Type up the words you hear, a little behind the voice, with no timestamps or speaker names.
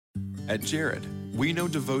At Jared, we know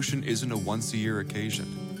devotion isn't a once-a-year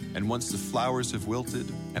occasion, and once the flowers have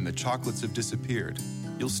wilted and the chocolates have disappeared,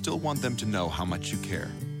 you'll still want them to know how much you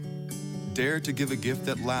care. Dare to give a gift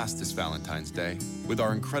that lasts this Valentine's Day with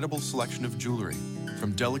our incredible selection of jewelry.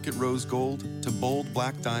 From delicate rose gold to bold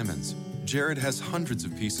black diamonds, Jared has hundreds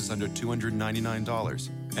of pieces under $299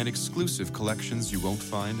 and exclusive collections you won't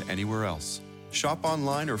find anywhere else. Shop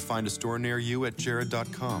online or find a store near you at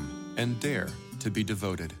jared.com and dare to be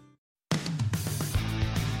devoted.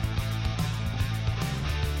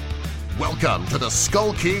 Welcome to the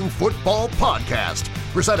Skull King Football Podcast,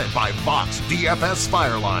 presented by Fox DFS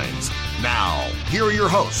Firelines. Now, here are your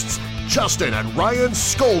hosts, Justin and Ryan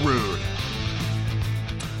Skullrood.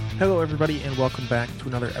 Hello, everybody, and welcome back to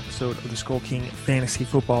another episode of the Skull King Fantasy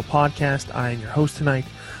Football Podcast. I am your host tonight,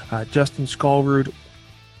 Justin Skullrood.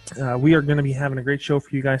 We are going to be having a great show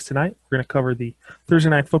for you guys tonight. We're going to cover the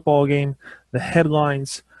Thursday night football game, the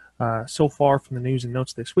headlines so far from the news and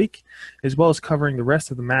notes this week, as well as covering the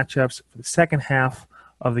rest of the matchups for the second half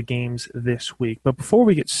of the games this week. But before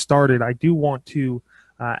we get started, I do want to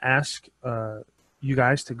ask you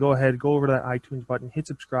guys to go ahead, go over to that iTunes button, hit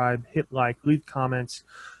subscribe, hit like, leave comments.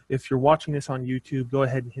 If you're watching this on YouTube, go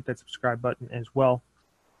ahead and hit that subscribe button as well.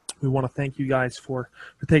 We want to thank you guys for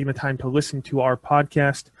taking the time to listen to our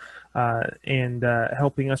podcast and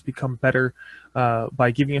helping us become better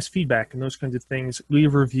by giving us feedback and those kinds of things.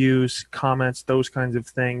 Leave reviews, comments, those kinds of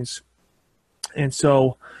things. And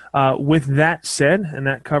so with that said and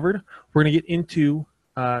that covered, we're going to get into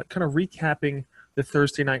kind of recapping the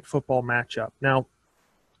Thursday night football matchup. Now,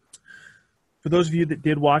 for those of you that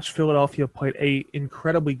did watch, Philadelphia played an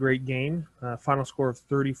incredibly great game, final score of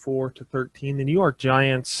 34-13. The New York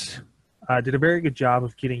Giants did a very good job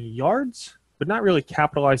of getting yards, but not really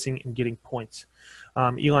capitalizing and getting points.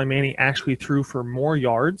 Eli Manning actually threw for more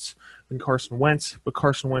yards than Carson Wentz, but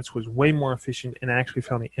Carson Wentz was way more efficient and actually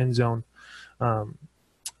found the end zone,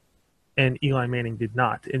 and Eli Manning did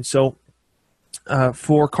not. And so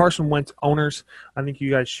for Carson Wentz owners, I think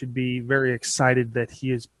you guys should be very excited that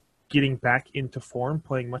he is getting back into form,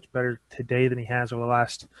 playing much better today than he has over the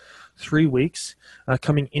last 3 weeks.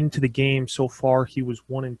 Coming into the game so far, he was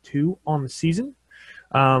 1-2 on the season.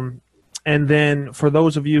 And then for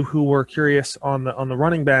those of you who were curious on the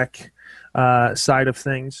running back side of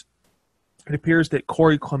things, it appears that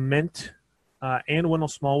Corey Clement and Wendell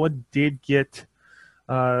Smallwood did get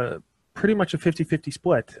pretty much a 50-50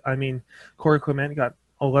 split. I mean, Corey Clement got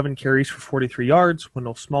 11 carries for 43 yards.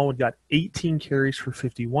 Wendell Smallwood got 18 carries for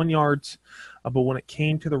 51 yards. But when it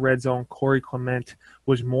came to the red zone, Corey Clement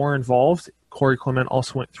was more involved. Corey Clement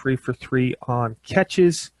also went 3 for 3 on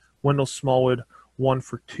catches. Wendell Smallwood 1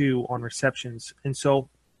 for 2 on receptions. And so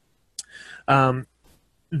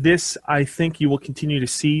this, I think you will continue to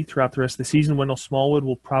see throughout the rest of the season. Wendell Smallwood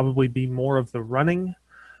will probably be more of the running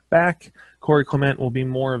back. Corey Clement will be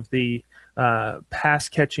more of the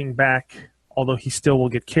pass-catching back, although he still will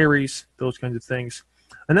get carries, those kinds of things.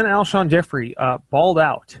 And then Alshon Jeffrey balled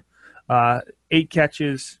out. 8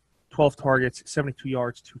 catches, 12 targets, 72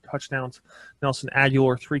 yards, 2 touchdowns. Nelson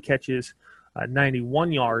Agholor, 3 catches,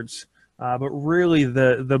 91 yards. But really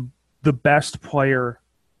the best player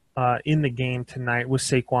in the game tonight was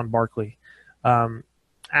Saquon Barkley.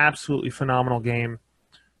 Absolutely phenomenal game.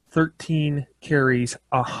 13 carries,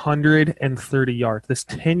 130 yards. That's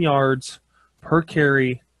 10 yards per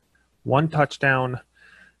carry, 1 touchdown,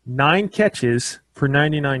 9 catches for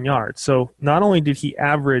 99 yards. So not only did he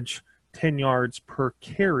average 10 yards per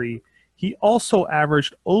carry, he also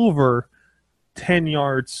averaged over 10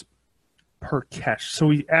 yards per catch. So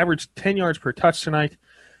he averaged 10 yards per touch tonight.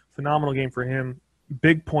 Phenomenal game for him.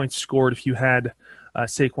 Big points scored if you had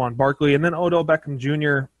Saquon Barkley. And then Odell Beckham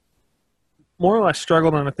Jr. more or less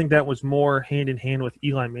struggled, and I think that was more hand-in-hand with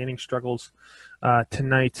Eli Manning's struggles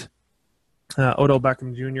tonight. Odell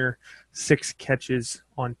Beckham Jr., 6 catches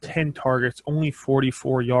on 10 targets, only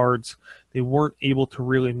 44 yards. They weren't able to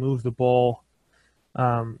really move the ball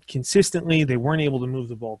consistently. They weren't able to move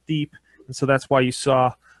the ball deep, and so that's why you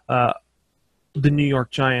saw the New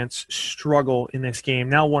York Giants struggle in this game.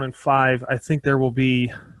 Now 1-5, I think there will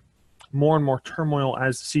be more and more turmoil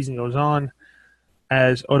as the season goes on,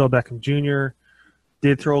 as Odell Beckham Jr.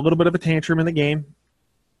 did throw a little bit of a tantrum in the game.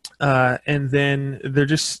 And then there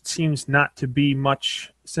just seems not to be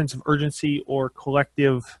much sense of urgency or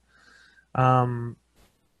collective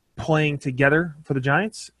playing together for the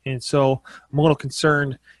Giants. And so I'm a little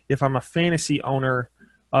concerned if I'm a fantasy owner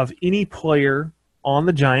of any player on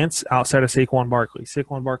the Giants outside of Saquon Barkley.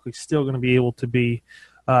 Saquon Barkley's still going to be able to be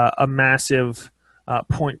a massive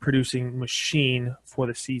point-producing machine for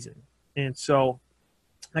the season. And so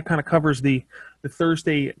that kind of covers the the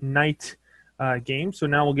Thursday night game. So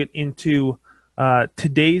now we'll get into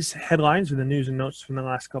today's headlines or the news and notes from the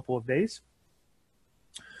last couple of days.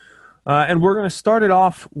 And we're going to start it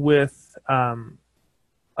off with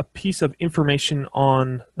a piece of information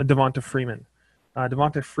on Devonta Freeman.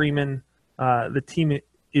 Devonta Freeman, the team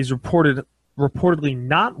is reportedly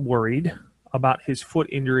not worried about his foot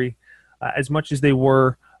injury as much as they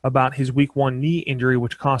were about his Week 1 knee injury,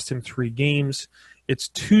 which cost him 3 games. It's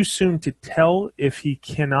too soon to tell if he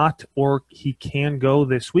cannot or he can go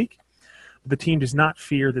this week. The team does not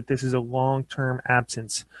fear that this is a long-term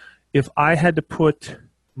absence. If I had to put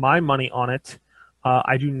my money on it,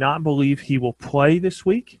 I do not believe he will play this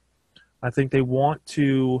week. I think they want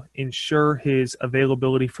to ensure his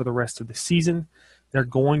availability for the rest of the season. They're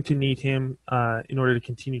going to need him in order to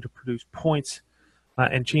continue to produce points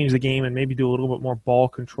and change the game and maybe do a little bit more ball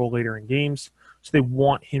control later in games. So they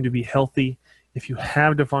want him to be healthy. If you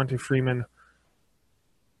have Devonta Freeman,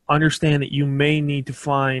 understand that you may need to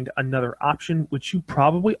find another option, which you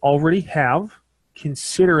probably already have,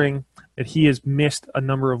 considering that he has missed a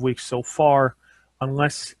number of weeks so far,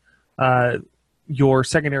 unless your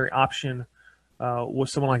secondary option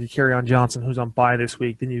was someone like a Kerryon Johnson who's on bye this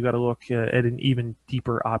week. Then you've got to look at an even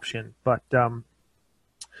deeper option. But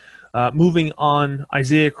moving on,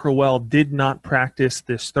 Isaiah Crowell did not practice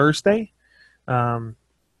this Thursday.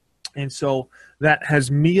 And so that has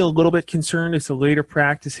me a little bit concerned. It's a later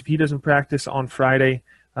practice. If he doesn't practice on Friday,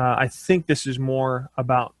 I think this is more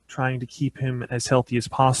about trying to keep him as healthy as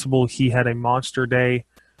possible. He had a monster day,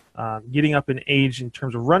 getting up in age in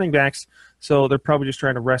terms of running backs, so they're probably just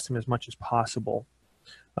trying to rest him as much as possible.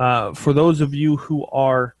 For those of you who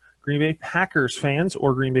are Green Bay Packers fans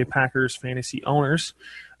or Green Bay Packers fantasy owners,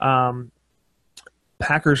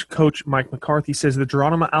 Packers coach Mike McCarthy says that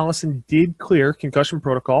Geronimo Allison did clear concussion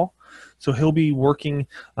protocol, so he'll be working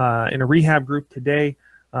in a rehab group today.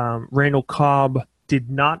 Randall Cobb did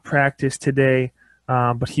not practice today,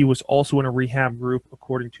 but he was also in a rehab group,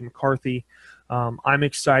 according to McCarthy. I'm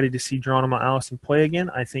excited to see Geronimo Allison play again.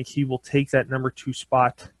 I think he will take that number 2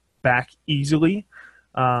 spot back easily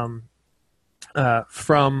from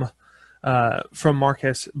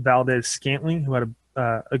Marquez Valdez-Scantling, who had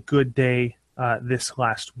a good day this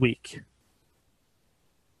last week.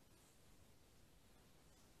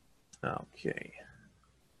 Okay.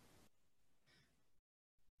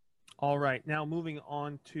 All right. Now moving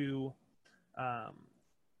on to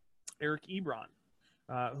Eric Ebron,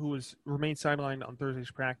 who remained sidelined on Thursday's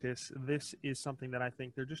practice. This is something that I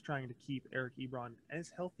think they're just trying to keep Eric Ebron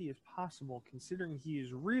as healthy as possible, considering he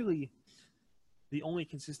is really the only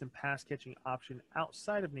consistent pass-catching option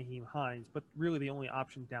outside of Nyheim Hines, but really the only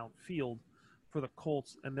option downfield for the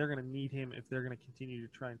Colts, and they're going to need him if they're going to continue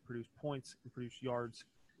to try and produce points and produce yards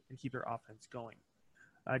and keep their offense going.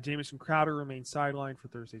 Jamison Crowder remained sidelined for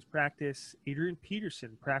Thursday's practice. Adrian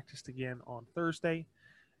Peterson practiced again on Thursday,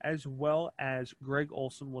 as well as Greg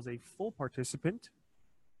Olsen was a full participant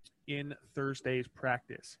in Thursday's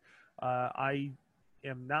practice. I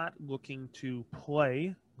am not looking to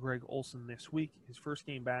play Greg Olsen this week. His first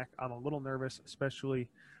game back, I'm a little nervous, especially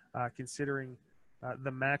considering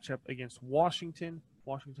the matchup against Washington.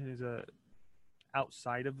 Washington is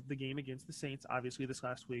outside of the game against the Saints, obviously, this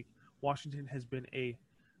last week. Washington has been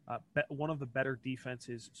one of the better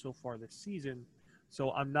defenses so far this season,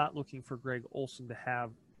 so I'm not looking for Greg Olsen to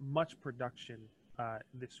have much production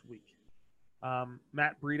this week.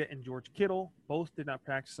 Matt Breida and George Kittle both did not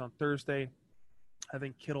practice on Thursday. I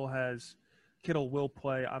think Kittle will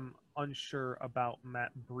play. I'm unsure about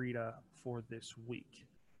Matt Breida for this week.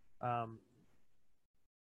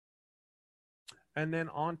 And then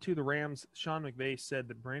on to the Rams. Sean McVay said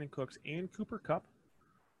that Brandon Cooks and Cooper Kupp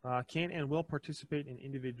can and will participate in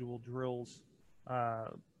individual drills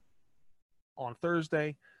on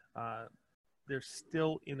Thursday. They're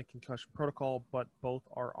still in the concussion protocol, but both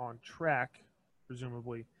are on track,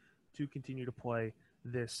 presumably, to continue to play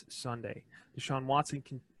this Sunday. Deshaun Watson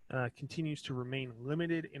continues to remain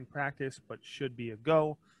limited in practice, but should be a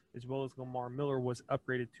go, as well as Lamar Miller was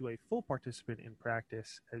upgraded to a full participant in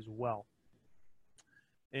practice as well.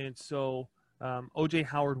 And so O.J.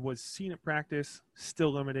 Howard was seen at practice,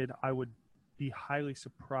 still limited. I would be highly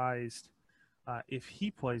surprised if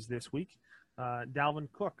he plays this week. Dalvin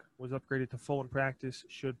Cook was upgraded to full in practice,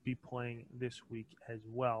 should be playing this week as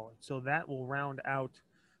well. So that will round out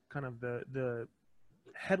kind of the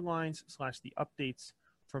headlines / the updates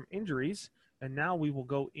from injuries. And now we will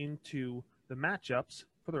go into the matchups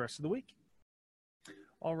for the rest of the week.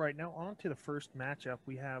 All right, now on to the first matchup.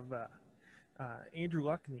 We have Andrew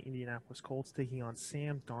Luck and the Indianapolis Colts taking on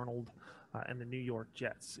Sam Darnold and the New York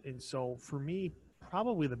Jets. And so for me,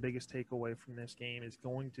 probably the biggest takeaway from this game is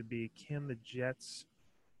going to be, can the Jets'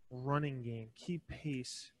 running game keep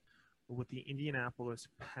pace with the Indianapolis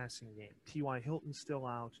passing game? T.Y. Hilton's still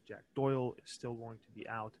out. Jack Doyle is still going to be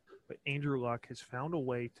out. But Andrew Luck has found a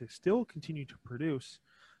way to still continue to produce,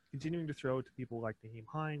 continuing to throw to people like Nyheim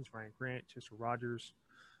Hines, Ryan Grant, Chester Rogers,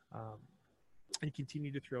 and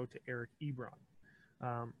continue to throw to Eric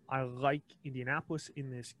Ebron. I like Indianapolis in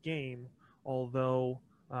this game, although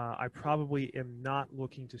I probably am not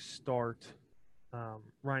looking to start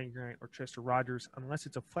Ryan Grant or Chester Rogers unless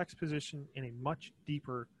it's a flex position in a much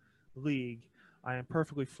deeper league. I am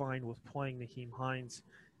perfectly fine with playing Nyheim Hines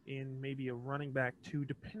in maybe a running back 2,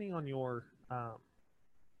 depending on your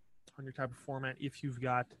type of format. If you've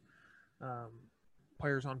got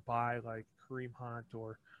players on bye like Kareem Hunt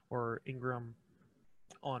or Ingram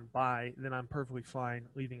on bye, then I'm perfectly fine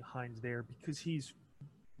leaving Hines there because he's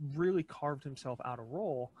really carved himself out a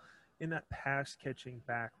role in that pass catching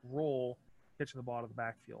back role, catching the ball out of the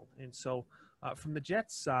backfield. And so from the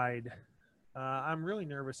Jets side, I'm really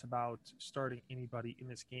nervous about starting anybody in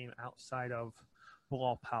this game outside of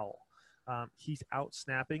Bilal Powell. He's out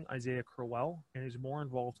snapping Isaiah Crowell and is more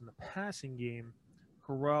involved in the passing game.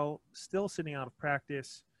 Crowell, still sitting out of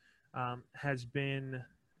practice, has been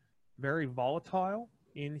very volatile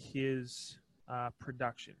in his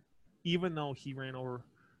production. Even though he ran over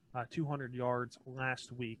 200 yards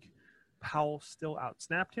last week, Powell still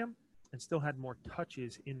out-snapped him and still had more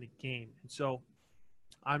touches in the game. And so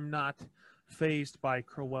I'm not fazed by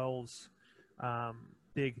Crowell's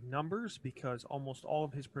big numbers because almost all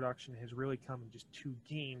of his production has really come in just 2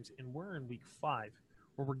 games, and we're in week 5,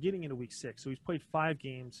 or we're getting into week 6. So he's played 5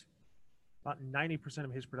 games. About 90%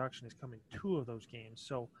 of his production has come in 2 of those games.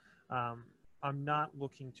 So I'm not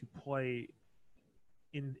looking to play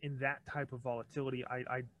in that type of volatility.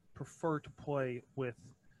 I prefer to play with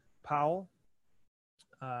Powell,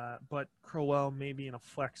 but Crowell may be in a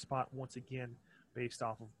flex spot once again based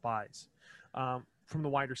off of buys. From the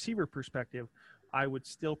wide receiver perspective, I would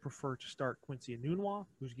still prefer to start Quincy Enunwa,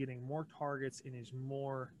 who's getting more targets and is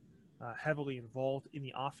more heavily involved in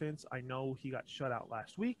the offense. I know he got shut out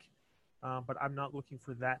last week, but I'm not looking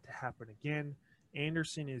for that to happen again.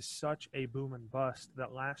 Anderson is such a boom and bust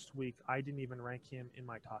that last week I didn't even rank him in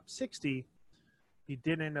my top 60. He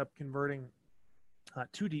did end up converting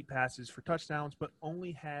 2 deep passes for touchdowns, but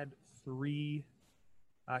only had 3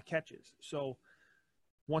 catches. So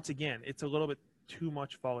once again, it's a little bit too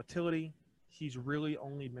much volatility. He's really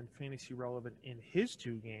only been fantasy relevant in his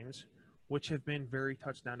 2 games, which have been very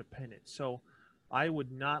touchdown dependent. So I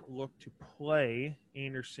would not look to play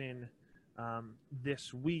Anderson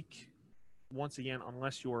this week. Once again,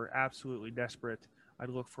 unless you're absolutely desperate, I'd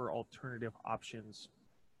look for alternative options.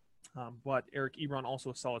 But Eric Ebron,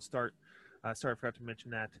 also a solid start. Sorry, I forgot to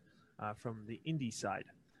mention that from the Indy side.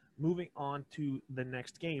 Moving on to the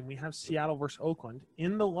next game, we have Seattle versus Oakland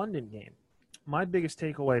in the London game. My biggest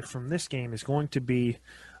takeaway from this game is going to be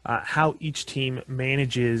how each team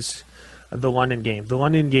manages the London game. The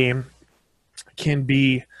London game can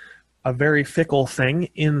be a very fickle thing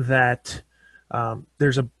in that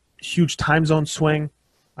there's a huge time zone swing.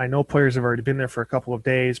 I know players have already been there for a couple of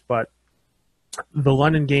days, but the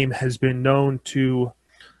London game has been known to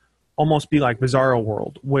almost be like Bizarro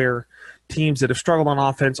World, where teams that have struggled on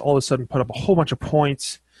offense all of a sudden put up a whole bunch of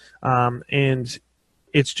points, and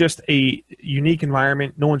it's just a unique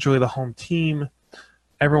environment. No one's really the home team.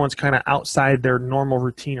 Everyone's kind of outside their normal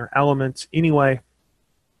routine or elements anyway.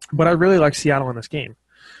 But I really like Seattle in this game.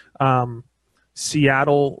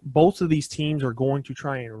 Seattle, both of these teams are going to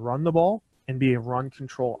try and run the ball and be a run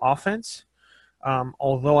control offense.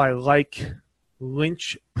 Although I like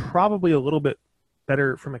Lynch probably a little bit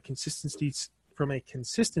better from a consistency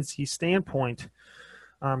standpoint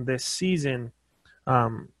this season.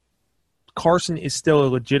 Carson is still a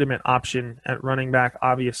legitimate option at running back.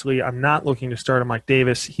 Obviously, I'm not looking to start him Mike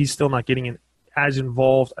Davis. He's still not getting as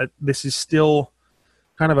involved. This is still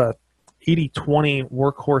kind of a 80-20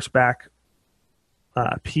 workhorse back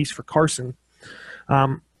piece for Carson.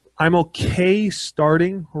 I'm okay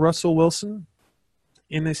starting Russell Wilson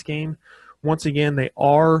in this game. Once again, they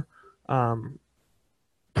are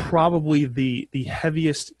probably the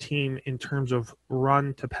heaviest team in terms of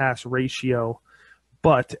run-to-pass ratio.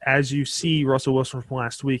 But as you see Russell Wilson from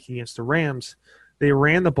last week against the Rams, they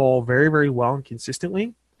ran the ball very, very well and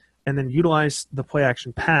consistently and then utilized the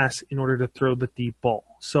play-action pass in order to throw the deep ball.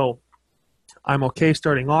 So I'm okay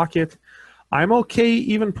starting Lockett. I'm okay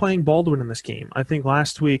even playing Baldwin in this game. I think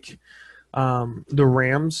last week the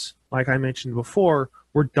Rams, like I mentioned before,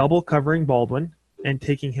 were double covering Baldwin and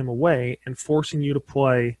taking him away and forcing you to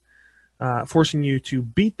play forcing you to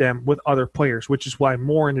beat them with other players, which is why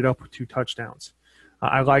Moore ended up with 2 touchdowns.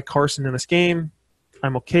 I like Carson in this game.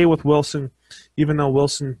 I'm okay with Wilson, even though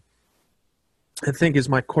Wilson, I think, is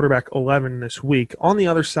my quarterback 11 this week. On the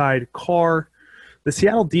other side, Carr, the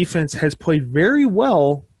Seattle defense has played very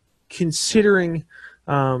well considering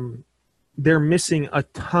they're missing a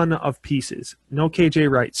ton of pieces. No KJ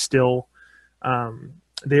Wright still.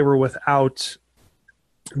 They were without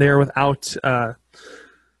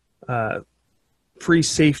free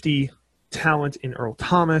safety talent in Earl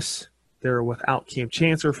Thomas. They're without Cam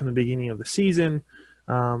Chancellor from the beginning of the season.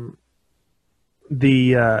 The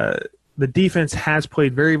defense has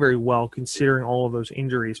played very, very well considering all of those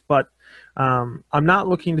injuries. But I'm not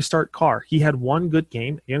looking to start Carr. He had one good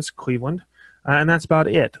game against Cleveland, and that's about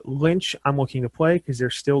it. Lynch, I'm looking to play because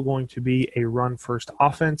there's still going to be a run-first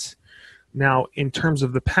offense. Now, in terms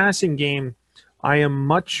of the passing game, I am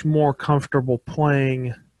much more comfortable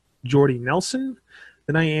playing Jordy Nelson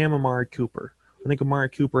than I am Amari Cooper. I think Amari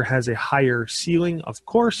Cooper has a higher ceiling, of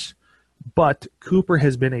course, but Cooper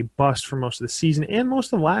has been a bust for most of the season and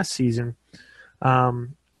most of last season.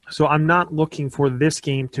 So I'm not looking for this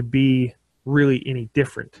game to be really any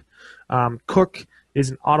different. Cook is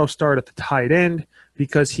an auto start at the tight end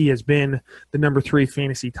because he has been the number 3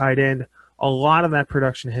 fantasy tight end. A lot of that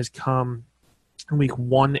production has come in week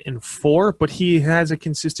 1 and 4, but he has a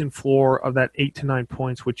consistent floor of that 8 to 9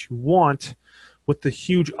 points, which you want, with the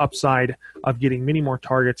huge upside of getting many more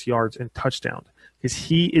targets, yards, and touchdowns, because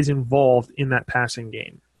he is involved in that passing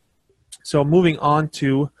game. So moving on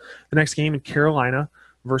to the next game in Carolina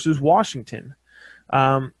versus Washington.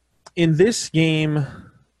 In this game,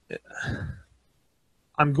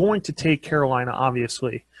 I'm going to take Carolina,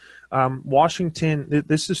 obviously. Washington,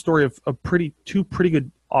 this is a story of two pretty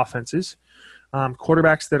good offenses,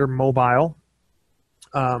 quarterbacks that are mobile.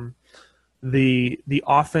 The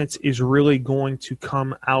offense is really going to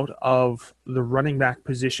come out of the running back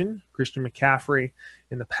position, Christian McCaffrey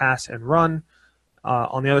in the pass and run.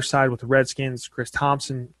 On the other side with the Redskins, Chris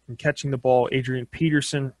Thompson in catching the ball, Adrian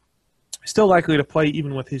Peterson still likely to play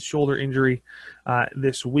even with his shoulder injury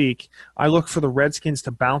this week. I look for the Redskins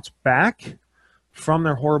to bounce back from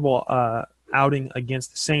their horrible outing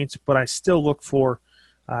against the Saints, but I still look for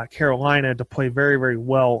Carolina to play very, very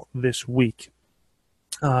well this week.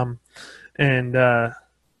 And on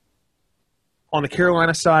the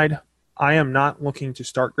Carolina side, I am not looking to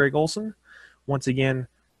start Greg Olsen. Once again,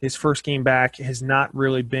 his first game back has not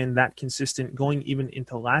really been that consistent going even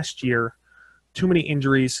into last year. Too many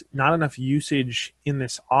injuries, not enough usage in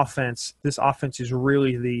this offense. This offense is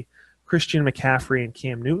really the Christian McCaffrey and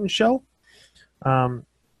Cam Newton show. I'm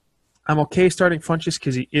okay starting Funchess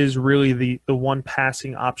because he is really the one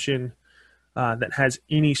passing option that has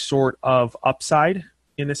any sort of upside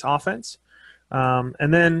in this offense.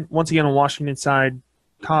 And then, once again, on Washington side,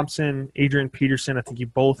 Thompson, Adrian Peterson, I think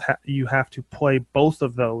you have to play both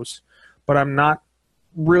of those. But I'm not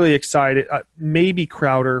really excited. Maybe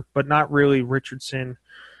Crowder, but not really Richardson.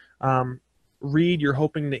 Reed, you're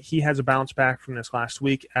hoping that he has a bounce back from this last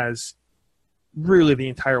week, as really the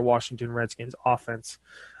entire Washington Redskins offense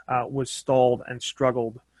was stalled and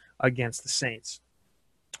struggled against the Saints.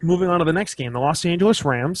 Moving on to the next game, the Los Angeles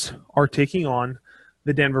Rams are taking on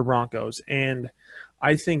the Denver Broncos, and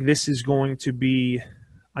I think this is going to be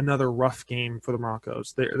another rough game for the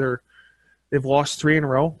Broncos. They've lost 3 in a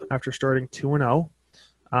row after starting 2-0.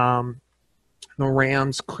 The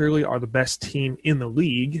Rams clearly are the best team in the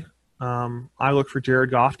league. I look for Jared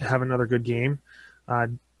Goff to have another good game.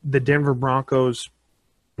 The Denver Broncos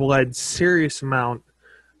bled serious amount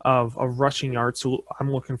of rushing yards, so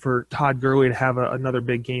I'm looking for Todd Gurley to have another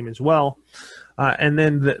big game as well. And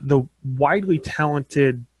then the widely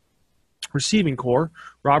talented receiving core,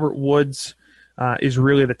 Robert Woods is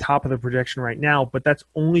really the top of the projection right now, but that's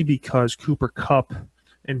only because Cooper Kupp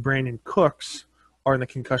and Brandon Cooks are in the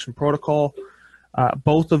concussion protocol.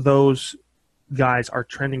 Both of those guys are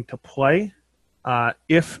trending to play.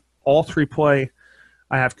 If all 3 play,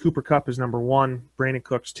 I have Cooper Kupp as number 1, Brandon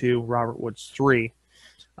Cooks 2, Robert Woods 3.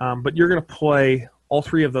 But you're going to play all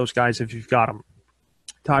 3 of those guys if you've got them.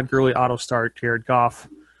 Todd Gurley, auto start, Jared Goff.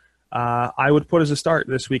 I would put as a start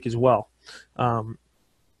this week as well. And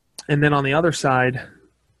then on the other side,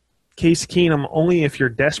 Case Keenum, only if you're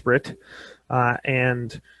desperate.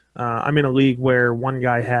 And I'm in a league where one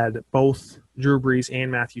guy had both Drew Brees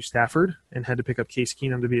and Matthew Stafford and had to pick up Case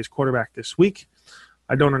Keenum to be his quarterback this week.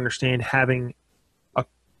 I don't understand having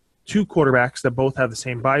 2 quarterbacks that both have the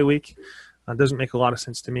same bye week. Doesn't make a lot of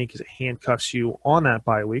sense to me because it handcuffs you on that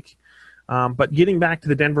bye week. But getting back to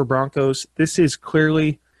the Denver Broncos, this is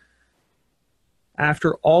clearly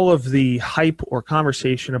After all of the hype or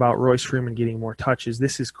conversation about Royce Freeman getting more touches,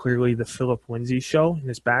 this is clearly the Phillip Lindsay show in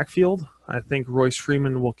his backfield. I think Royce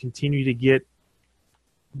Freeman will continue to get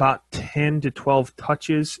about 10 to 12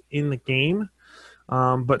 touches in the game.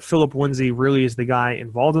 But Phillip Lindsay really is the guy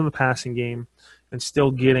involved in the passing game and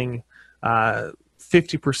still getting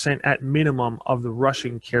 50% at minimum of the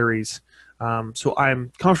rushing carries. So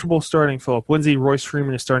I'm comfortable starting Phillip Lindsay. Royce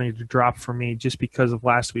Freeman is starting to drop for me just because of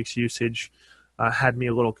last week's usage. Had me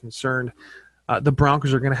a little concerned. The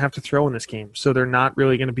Broncos are going to have to throw in this game, so they're not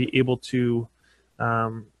really going to be able to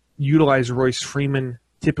utilize Royce Freeman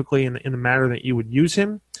typically in the manner that you would use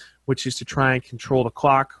him, which is to try and control the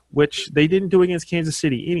clock, which they didn't do against Kansas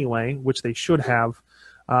City anyway, which they should have.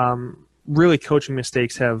 Really, coaching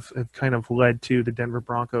mistakes have kind of led to the Denver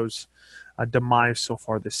Broncos' demise so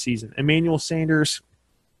far this season. Emmanuel Sanders,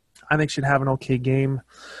 I think, should have an okay game.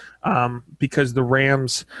 Because the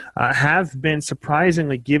Rams have been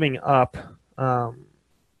surprisingly giving up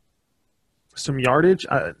some yardage,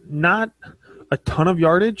 not a ton of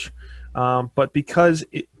yardage, but because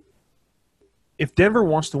if Denver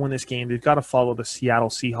wants to win this game, they've got to follow the Seattle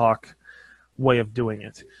Seahawks way of doing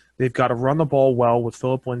it. They've got to run the ball well with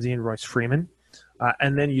Phillip Lindsay and Royce Freeman,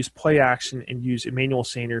 and then use play action and use Emmanuel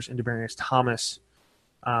Sanders and Demaryius Thomas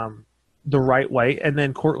the right way, and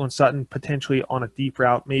then Courtland Sutton potentially on a deep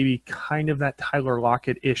route, maybe kind of that Tyler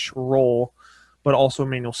Lockett-ish role, but also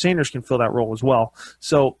Emmanuel Sanders can fill that role as well.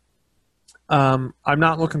 So I'm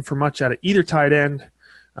not looking for much out of either tight end.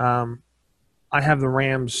 I have the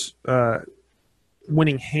Rams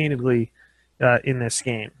winning handedly in this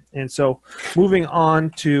game. And so moving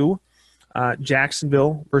on to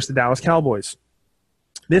Jacksonville versus the Dallas Cowboys.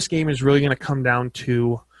 This game is really going to come down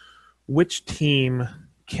to which team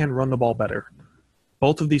can run the ball better.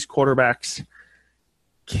 Both of these quarterbacks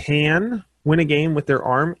can win a game with their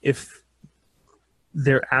arm if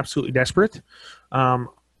they're absolutely desperate. I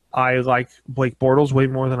like Blake Bortles way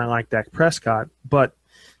more than I like Dak Prescott, but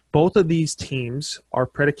both of these teams are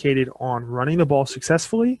predicated on running the ball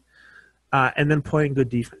successfully and then playing good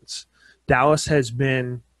defense. Dallas has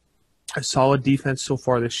been a solid defense so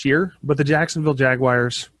far this year, but the Jacksonville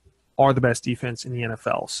Jaguars are the best defense in the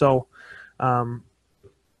NFL. So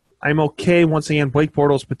I'm okay, once again, Blake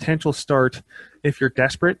Bortles' potential start if you're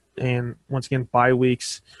desperate. And once again, bye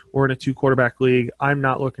weeks or in a 2-quarterback league, I'm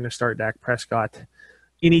not looking to start Dak Prescott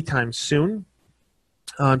anytime soon.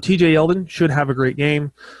 TJ Yeldon should have a great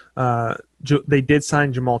game. They did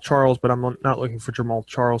sign Jamal Charles, but I'm not looking for Jamal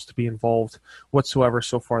Charles to be involved whatsoever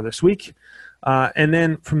so far this week. And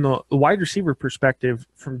then from the wide receiver perspective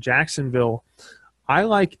from Jacksonville, I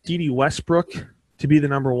like Dede Westbrook to be the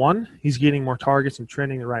number one. He's getting more targets and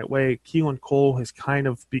trending the right way. Keelan Cole has kind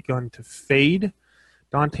of begun to fade.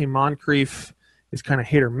 Dante Moncrief is kind of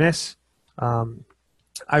hit or miss.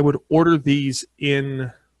 I would order these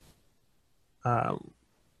in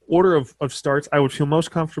order of starts. I would feel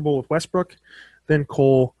most comfortable with Westbrook, then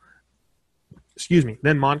Cole,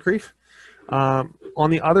 then Moncrief. On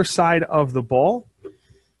the other side of the ball,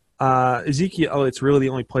 Ezekiel Elliott's really the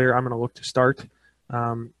only player I'm going to look to start.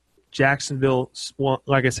 Jacksonville, well,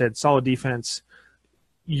 like I said, solid defense.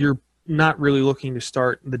 You're not really looking to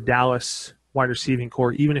start the Dallas wide receiving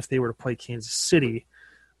core, even if they were to play Kansas City.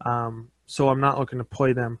 So I'm not looking to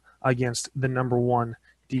play them against the number one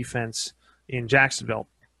defense in Jacksonville.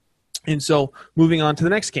 And so moving on to the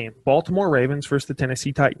next game, Baltimore Ravens versus the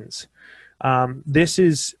Tennessee Titans. This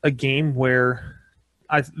is a game where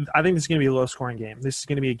I think this is going to be a low-scoring game. This is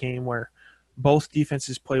going to be a game where both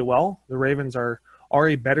defenses play well. The Ravens are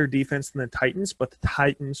a better defense than the Titans, but the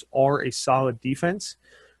Titans are a solid defense.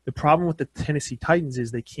 The problem with the Tennessee Titans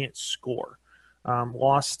is they can't score.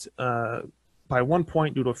 Lost by 1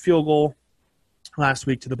 point due to a field goal last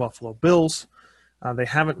week to the Buffalo Bills. They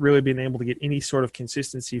haven't really been able to get any sort of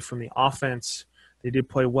consistency from the offense. They did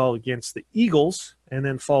play well against the Eagles and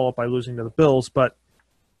then follow up by losing to the Bills, but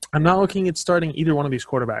I'm not looking at starting either one of these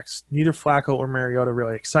quarterbacks. Neither Flacco or Mariota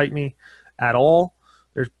really excite me at all.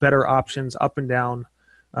 There's better options up and down.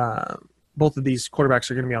 Both of these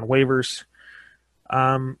quarterbacks are going to be on waivers.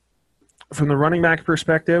 From the running back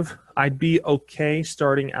perspective, I'd be okay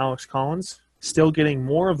starting Alex Collins. Still getting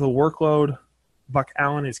more of the workload. Buck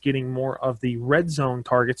Allen is getting more of the red zone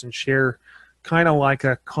targets and share, kind of like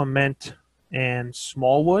a Clement and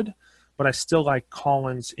Smallwood, but I still like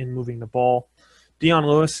Collins in moving the ball. Dion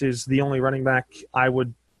Lewis is the only running back I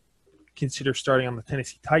would consider starting on the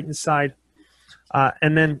Tennessee Titans side.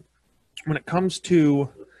 And then when it comes to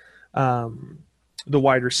the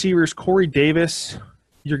wide receivers, Corey Davis,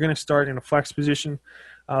 you're going to start in a flex position.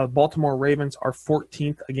 Baltimore Ravens are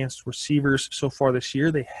 14th against receivers so far this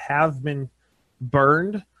year. They have been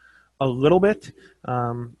burned a little bit.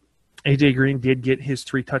 AJ Green did get his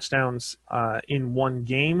 3 touchdowns in one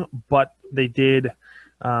game, but they did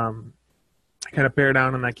kind of bear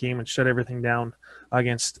down in that game and shut everything down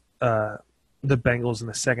against the Bengals in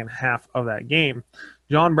the second half of that game.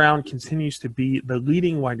 John Brown continues to be the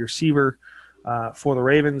leading wide receiver for the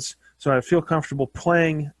Ravens, so I feel comfortable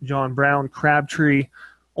playing John Brown, Crabtree,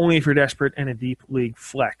 only if you're desperate, and a deep league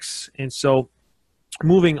flex. And so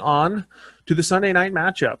moving on to the Sunday night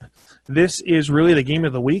matchup. This is really the game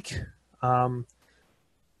of the week.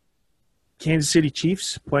 Kansas City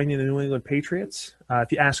Chiefs playing the New England Patriots.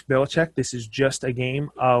 If you ask Belichick, this is just a game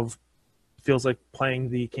of, feels like playing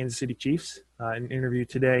the Kansas City Chiefs. In an interview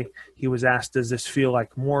today, he was asked, does this feel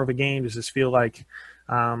like more of a game? Does this feel like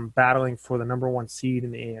battling for the number 1 seed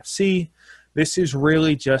in the AFC? This is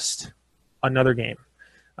really just another game.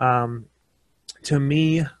 To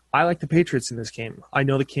me, I like the Patriots in this game. I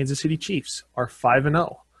know the Kansas City Chiefs are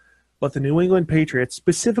 5-0, but the New England Patriots,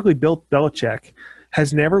 specifically Bill Belichick,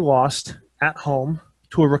 has never lost at home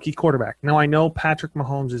to a rookie quarterback. Now, I know Patrick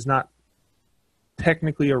Mahomes is not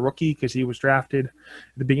technically a rookie because he was drafted at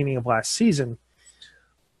the beginning of last season,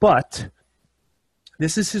 but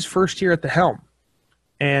this is his first year at the helm,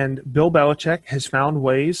 and Bill Belichick has found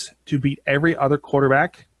ways to beat every other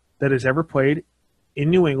quarterback that has ever played in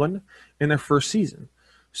New England in their first season.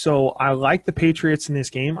 So I like the Patriots in this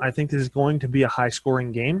game. I think this is going to be a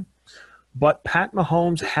high-scoring game. But Pat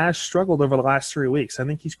Mahomes has struggled over the last 3 weeks. I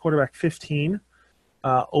think he's quarterback 15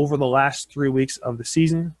 over the last 3 weeks of the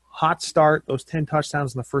season. Hot start. Those 10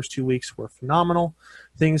 touchdowns in the first 2 weeks were phenomenal.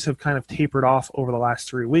 Things have kind of tapered off over the last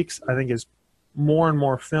 3 weeks. I think as more and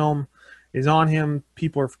more film is on him,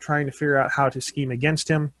 people are trying to figure out how to scheme against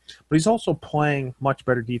him. But he's also playing much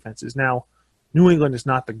better defenses. Now, New England is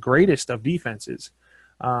not the greatest of defenses,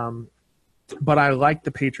 but I like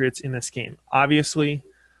the Patriots in this game. Obviously,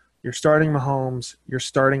 you're starting Mahomes, you're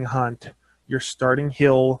starting Hunt, you're starting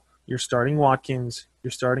Hill, you're starting Watkins,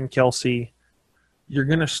 you're starting Kelsey. You're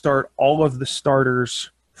going to start all of the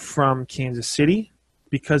starters from Kansas City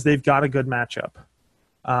because they've got a good matchup.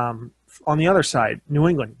 On the other side, New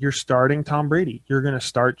England, you're starting Tom Brady. You're going to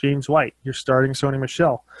start James White. You're starting Sony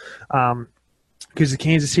Michel. Because the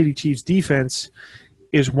Kansas City Chiefs defense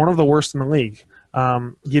is one of the worst in the league,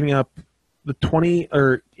 giving up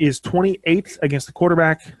is 28th against the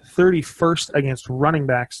quarterback, 31st against running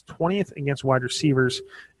backs, 20th against wide receivers,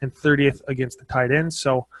 and 30th against the tight ends.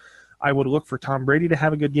 So I would look for Tom Brady to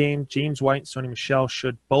have a good game. James White and Sony Michel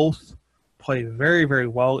should both play very, very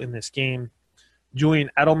well in this game. Julian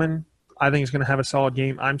Edelman, I think, is going to have a solid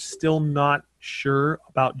game. I'm still not sure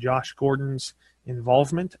about Josh Gordon's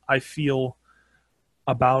involvement. I feel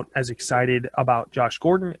about as excited about Josh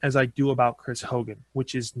Gordon as I do about Chris Hogan,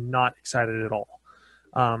 which is not excited at all.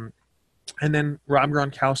 And then Rob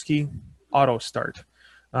Gronkowski, auto start.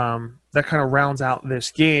 That kind of rounds out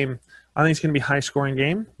this game. I think it's going to be a high-scoring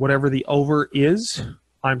game. Whatever the over is,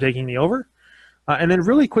 I'm taking the over. And then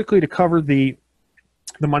really quickly to cover the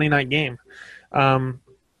Monday night game. The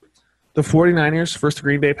 49ers versus the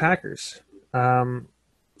Green Bay Packers.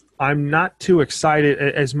 I'm not too excited.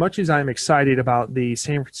 As much as I'm excited about the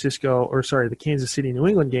the Kansas City New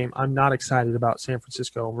England game, I'm not excited about San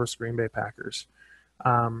Francisco versus Green Bay Packers.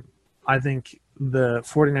 I think the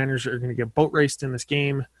 49ers are going to get boat raced in this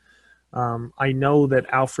game. I know that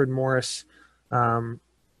Alfred Morris can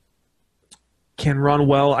run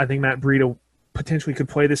well. I think Matt Breida potentially could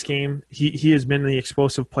play this game. He has been the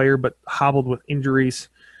explosive player, but hobbled with injuries.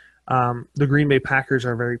 The Green Bay Packers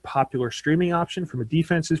are a very popular streaming option from a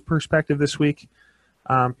defense's perspective this week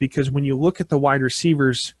because when you look at the wide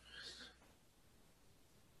receivers,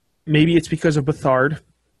 maybe it's because of Bethard,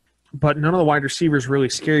 but none of the wide receivers really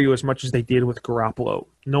scare you as much as they did with Garoppolo.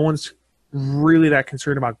 No one's really that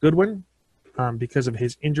concerned about Goodwin because of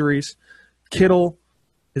his injuries. Kittle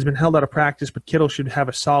has been held out of practice, but Kittle should have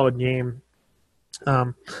a solid game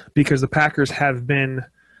because the Packers have been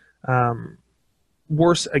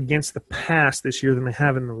worse against the pass this year than they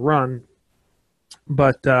have in the run.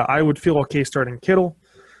 But I would feel okay starting Kittle,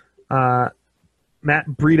 Matt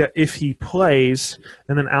Breida if he plays,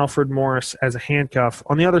 and then Alfred Morris as a handcuff.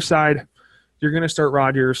 On the other side, you're going to start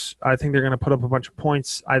Rodgers. I think they're going to put up a bunch of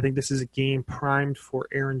points. I think this is a game primed for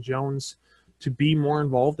Aaron Jones to be more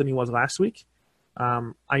involved than he was last week.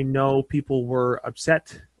 I know people were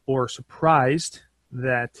upset or surprised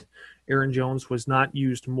that Aaron Jones was not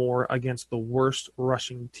used more against the worst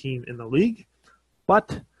rushing team in the league,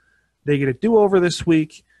 but they get a do-over this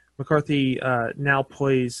week. McCarthy now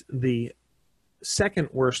plays the second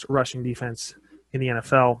worst rushing defense in the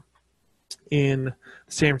NFL in the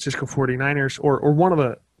San Francisco 49ers, or one of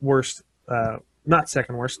the worst not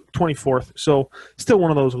second worst, 24th. So still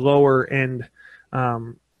one of those lower end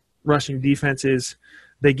rushing defenses.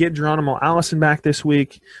 They get Geronimo Allison back this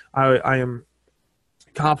week. I am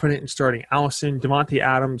confident in starting Allison. Devontae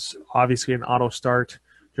Adams, obviously an auto start.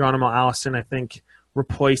 Geronimo Allison, I think,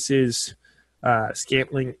 replaces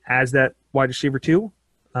Scantling as that wide receiver too.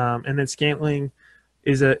 And then Scantling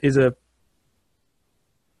is a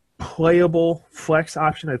playable flex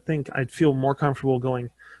option. I think I'd feel more comfortable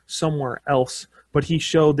going somewhere else, but he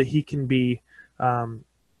showed that he can be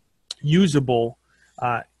usable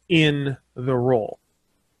in the role.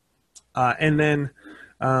 And then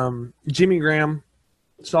Jimmy Graham,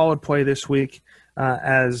 solid play this week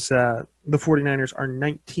as the 49ers are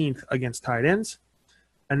 19th against tight ends.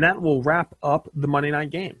 And that will wrap up the Monday night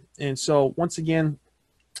game. And so once again,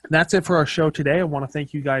 that's it for our show today. I want to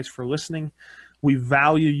thank you guys for listening. We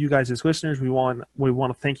value you guys as listeners. We want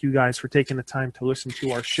to thank you guys for taking the time to listen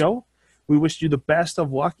to our show. We wish you the best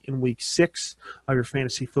of luck in week 6 of your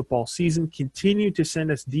fantasy football season. Continue to send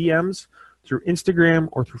us DMs through Instagram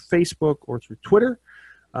or through Facebook or through Twitter.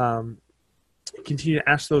 Continue to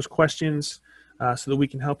ask those questions so that we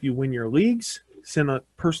can help you win your leagues. Send a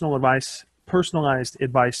personalized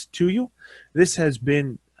advice to you. This has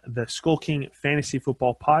been the Skull King Fantasy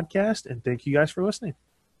Football Podcast, and thank you guys for listening.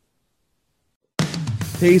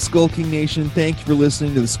 Hey, Skull King Nation, thank you for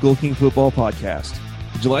listening to the Skull King Football Podcast.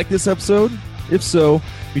 Did you like this episode? If so,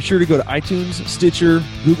 be sure to go to iTunes, Stitcher,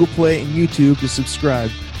 Google Play, and YouTube to subscribe.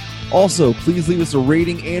 Also, please leave us a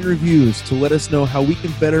rating and reviews to let us know how we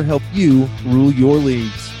can better help you rule your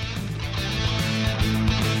leagues.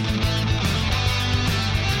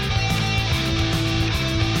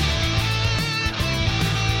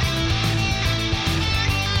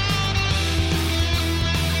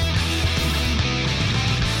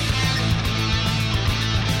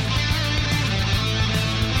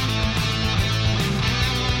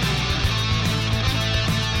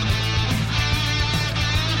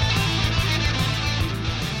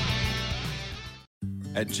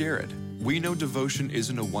 At Jared, we know devotion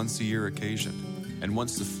isn't a once-a-year occasion, and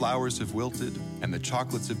once the flowers have wilted and the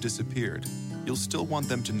chocolates have disappeared, you'll still want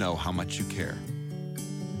them to know how much you care.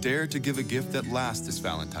 Dare to give a gift that lasts this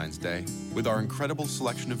Valentine's Day with our incredible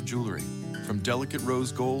selection of jewelry. From delicate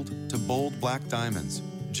rose gold to bold black diamonds,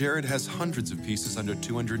 Jared has hundreds of pieces under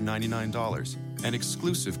 $299 and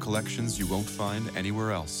exclusive collections you won't find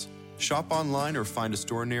anywhere else. Shop online or find a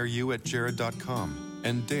store near you at jared.com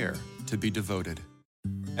and dare to be devoted.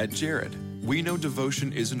 At Jared, we know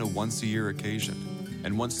devotion isn't a once-a-year occasion,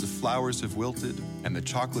 and once the flowers have wilted and the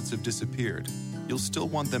chocolates have disappeared, you'll still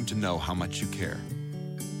want them to know how much you care.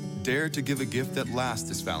 Dare to give a gift that lasts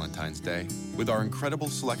this Valentine's Day with our incredible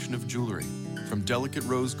selection of jewelry. From delicate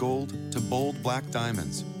rose gold to bold black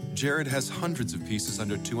diamonds, Jared has hundreds of pieces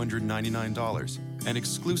under $299 and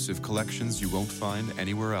exclusive collections you won't find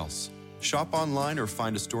anywhere else. Shop online or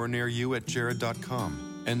find a store near you at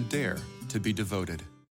jared.com and dare to be devoted.